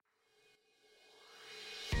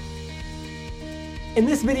In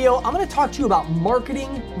this video, I'm going to talk to you about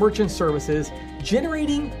marketing merchant services,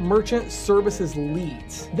 generating merchant services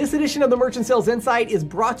leads. This edition of the Merchant Sales Insight is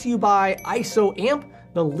brought to you by ISOAMP,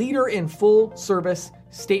 the leader in full service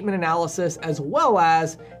statement analysis, as well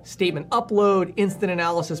as statement upload, instant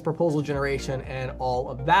analysis, proposal generation, and all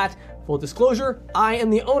of that. Full disclosure, I am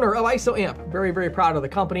the owner of ISOAMP. Very, very proud of the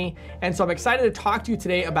company. And so I'm excited to talk to you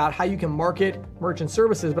today about how you can market merchant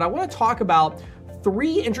services. But I want to talk about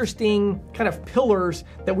three interesting kind of pillars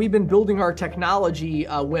that we've been building our technology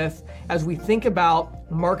with as we think about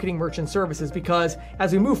marketing merchant services, because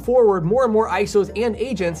as we move forward, more and more ISOs and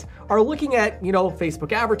agents are looking at,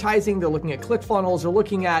 Facebook advertising, they're looking at ClickFunnels, they're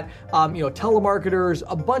looking at, telemarketers,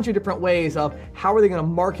 a bunch of different ways of how are they going to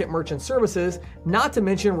market merchant services, not to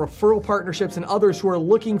mention referral partnerships and others who are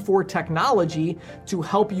looking for technology to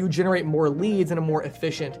help you generate more leads in a more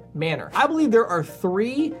efficient manner. I believe there are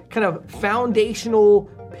three kind of foundational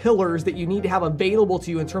pillars that you need to have available to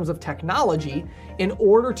you in terms of technology in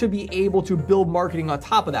order to be able to build marketing on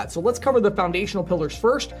top of that. So let's cover the foundational pillars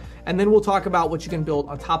first, and then we'll talk about what you can build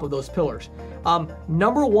on top of those pillars.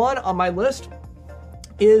 Number one on my list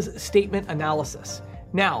is statement analysis.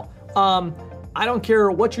 Now, I don't care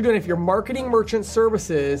what you're doing. If you're marketing merchant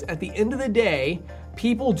services, at the end of the day,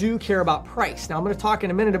 people do care about price. Now, I'm going to talk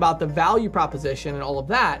in a minute about the value proposition and all of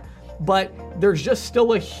that, but there's just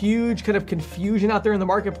still a huge kind of confusion out there in the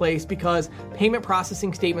marketplace because payment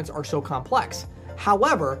processing statements are so complex.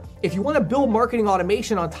 However, if you want to build marketing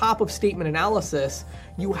automation on top of statement analysis,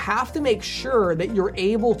 you have to make sure that you're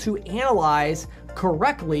able to analyze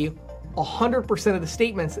correctly 100% of the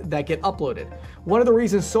statements that get uploaded. One of the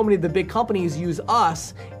reasons so many of the big companies use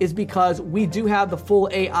us is because we do have the full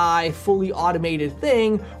AI, fully automated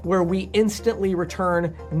thing where we instantly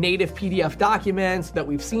return native PDF documents that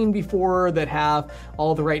we've seen before that have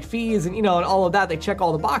all the right fees and all of that. They check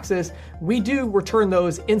all the boxes. We do return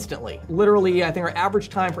those instantly. Literally, I think our average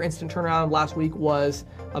time for instant turnaround last week was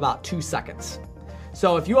about 2 seconds.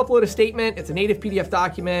 So if you upload a statement, it's a native PDF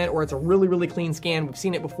document, or it's a really, really clean scan, we've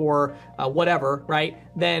seen it before, whatever, right?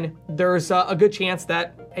 Then there's a good chance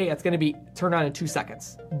that, hey, it's gonna be turned on in 2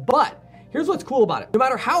 seconds. But here's what's cool about it. No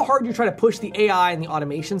matter how hard you try to push the AI and the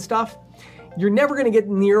automation stuff, you're never gonna get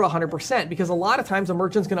near 100% because a lot of times a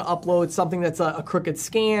merchant's gonna upload something that's a crooked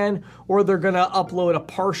scan, or they're gonna upload a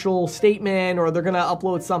partial statement, or they're gonna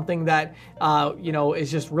upload something that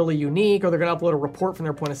is just really unique, or they're gonna upload a report from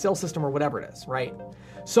their point of sale system or whatever it is, right?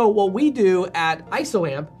 So what we do at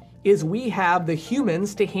ISOAMP is we have the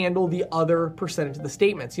humans to handle the other percentage of the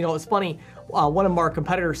statements. It's funny, one of our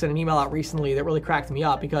competitors sent an email out recently that really cracked me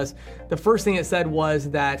up because the first thing it said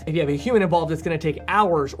was that if you have a human involved, it's gonna take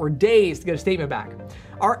hours or days to get a statement back.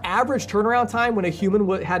 Our average turnaround time when a human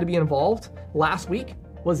had to be involved last week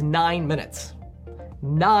was 9 minutes.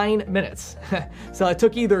 9 minutes. So it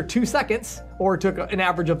took either 2 seconds or it took an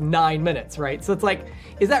average of 9 minutes, right? So it's like,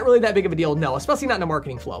 is that really that big of a deal? No, especially not in a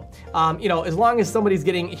marketing flow. As long as somebody's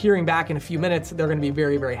hearing back in a few minutes, they're gonna be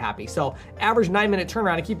very, very happy. So average 9-minute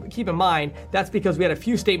turnaround, and keep in mind, that's because we had a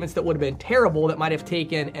few statements that would have been terrible that might have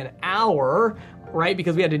taken an hour, right?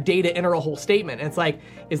 Because we had to data enter a whole statement. And it's like,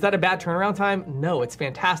 is that a bad turnaround time? No, it's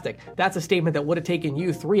fantastic. That's a statement that would have taken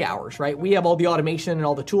you 3 hours, right? We have all the automation and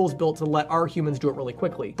all the tools built to let our humans do it really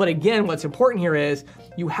quickly. But again, what's important here is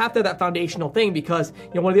you have to have that foundational thing because,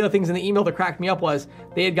 one of the other things in the email that cracked me up was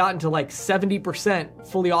they had gotten to like 70%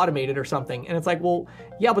 fully automated or something. And it's like, well,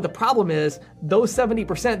 yeah, but the problem is those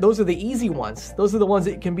 70%, those are the easy ones. Those are the ones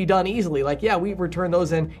that can be done easily. Like, yeah, we return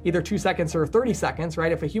those in either 2 seconds or 30 seconds,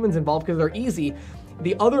 right? If a human's involved because they're easy.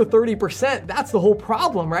 The other 30%, that's the whole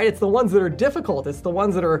problem, right? It's the ones that are difficult. It's the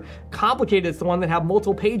ones that are complicated. It's the one that have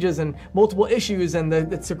multiple pages and multiple issues and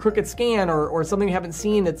it's a crooked scan or something you haven't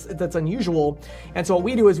seen that's unusual. And so what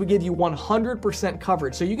we do is we give you 100%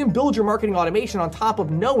 coverage. So you can build your marketing automation on top of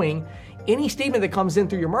knowing any statement that comes in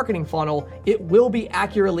through your marketing funnel, it will be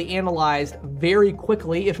accurately analyzed very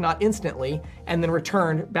quickly, if not instantly, and then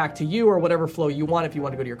returned back to you or whatever flow you want if you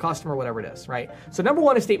want to go to your customer, whatever it is, right? So number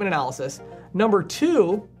one is statement analysis. Number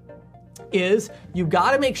two is you've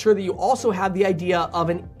got to make sure that you also have the idea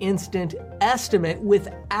of an instant estimate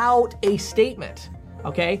without a statement.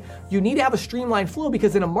 Okay, you need to have a streamlined flow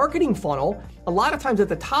because in a marketing funnel, a lot of times at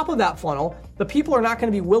the top of that funnel, the people are not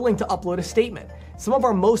going to be willing to upload a statement. Some of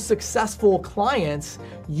our most successful clients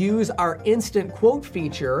use our instant quote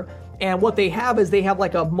feature, and what they have is they have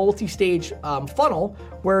like a multi-stage funnel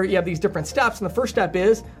where you have these different steps, and the first step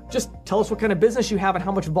is just tell us what kind of business you have and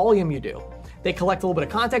how much volume you do. They collect a little bit of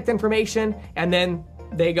contact information, and then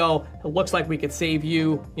they go, it looks like we could save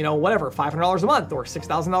you, whatever, $500 a month or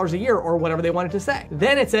 $6,000 a year or whatever they wanted to say.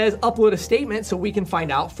 Then it says upload a statement so we can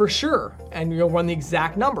find out for sure. And you'll run the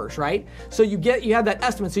exact numbers, right? So you have that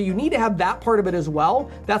estimate. So you need to have that part of it as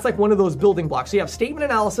well. That's like one of those building blocks. So you have statement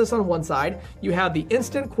analysis on one side, you have the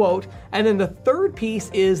instant quote, and then the third piece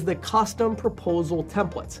is the custom proposal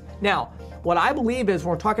templates. Now, what I believe is when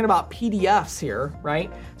we're talking about PDFs here,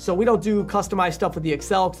 right? So we don't do customized stuff with the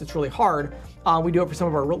Excel because it's really hard. We do it for some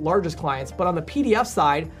of our largest clients. But on the PDF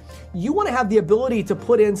side, you want to have the ability to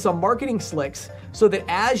put in some marketing slicks so that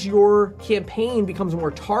as your campaign becomes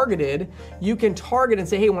more targeted, you can target and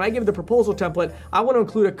say, hey, when I give the proposal template, I want to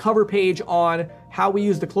include a cover page on how we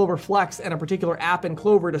use the Clover Flex and a particular app in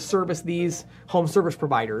Clover to service these home service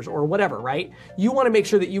providers or whatever, right? You want to make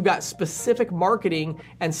sure that you've got specific marketing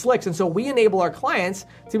and slicks. And so we enable our clients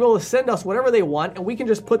to be able to send us whatever they want, and we can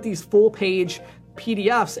just put these full page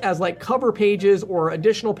PDFs as like cover pages or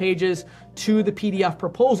additional pages to the PDF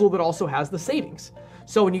proposal that also has the savings.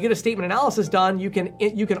 So when you get a statement analysis done, you can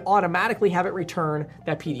automatically have it return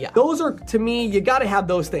that PDF. Those are, to me, you got to have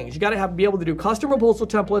those things. You got to be able to do custom proposal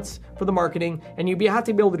templates for the marketing, and you have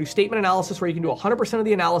to be able to do statement analysis where you can do 100% of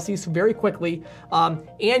the analyses very quickly,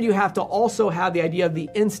 and you have to also have the idea of the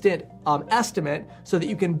instant estimate so that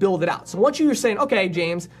you can build it out. So once you're saying, okay,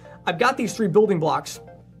 James, I've got these 3 building blocks,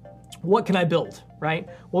 what can I build, right?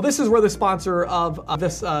 Well, this is where the sponsor of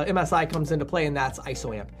this MSI comes into play, and that's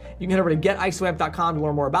ISOAMP. You can head over to getisoamp.com to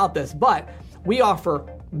learn more about this, but we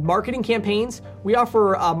offer marketing campaigns. We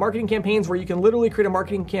offer marketing campaigns where you can literally create a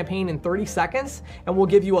marketing campaign in 30 seconds, and we'll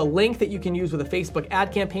give you a link that you can use with a Facebook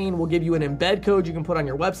ad campaign. We'll give you an embed code you can put on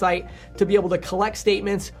your website to be able to collect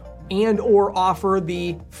statements and or offer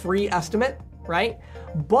the free estimate, right?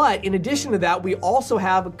 But in addition to that, we also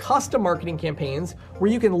have custom marketing campaigns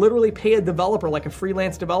where you can literally pay a developer, like a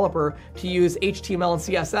freelance developer, to use HTML and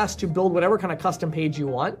CSS to build whatever kind of custom page you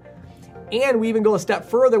want. And we even go a step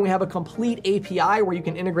further. We have a complete API where you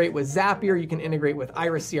can integrate with Zapier, you can integrate with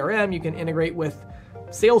Iris CRM, you can integrate with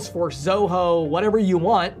Salesforce, Zoho, whatever you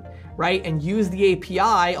want, right? And use the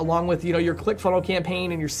API along with, your ClickFunnels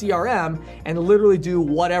campaign and your CRM and literally do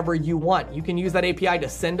whatever you want. You can use that API to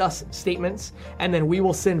send us statements, and then we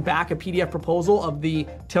will send back a PDF proposal of the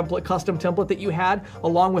custom template that you had,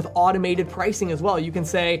 along with automated pricing as well. You can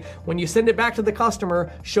say, when you send it back to the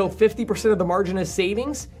customer, show 50% of the margin as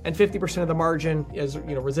savings and 50% of the margin is,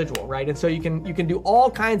 residual, right? And so you can do all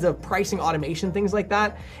kinds of pricing automation, things like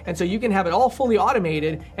that. And so you can have it all fully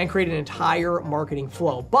automated and create an entire marketing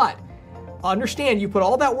flow. But understand, you put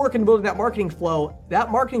all that work into building that marketing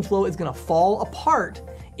flow is going to fall apart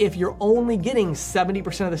if you're only getting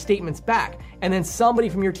 70% of the statements back, and then somebody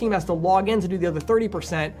from your team has to log in to do the other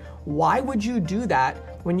 30%. Why would you do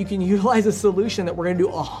that when you can utilize a solution that we're going to do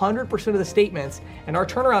 100% of the statements, and our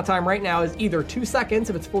turnaround time right now is either 2 seconds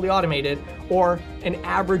if it's fully automated, or an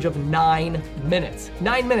average of 9 minutes.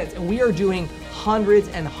 9 minutes, and we are doing hundreds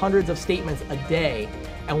and hundreds of statements a day,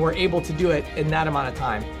 and we're able to do it in that amount of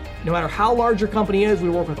time. No matter how large your company is, we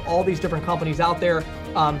work with all these different companies out there.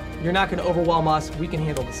 You're not going to overwhelm us. We can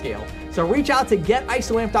handle the scale. So reach out to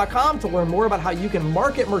getisoamp.com to learn more about how you can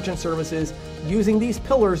market merchant services using these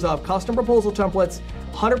pillars of custom proposal templates,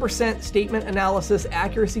 100% statement analysis,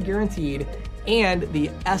 accuracy guaranteed, and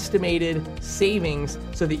the estimated savings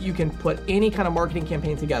so that you can put any kind of marketing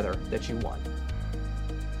campaign together that you want.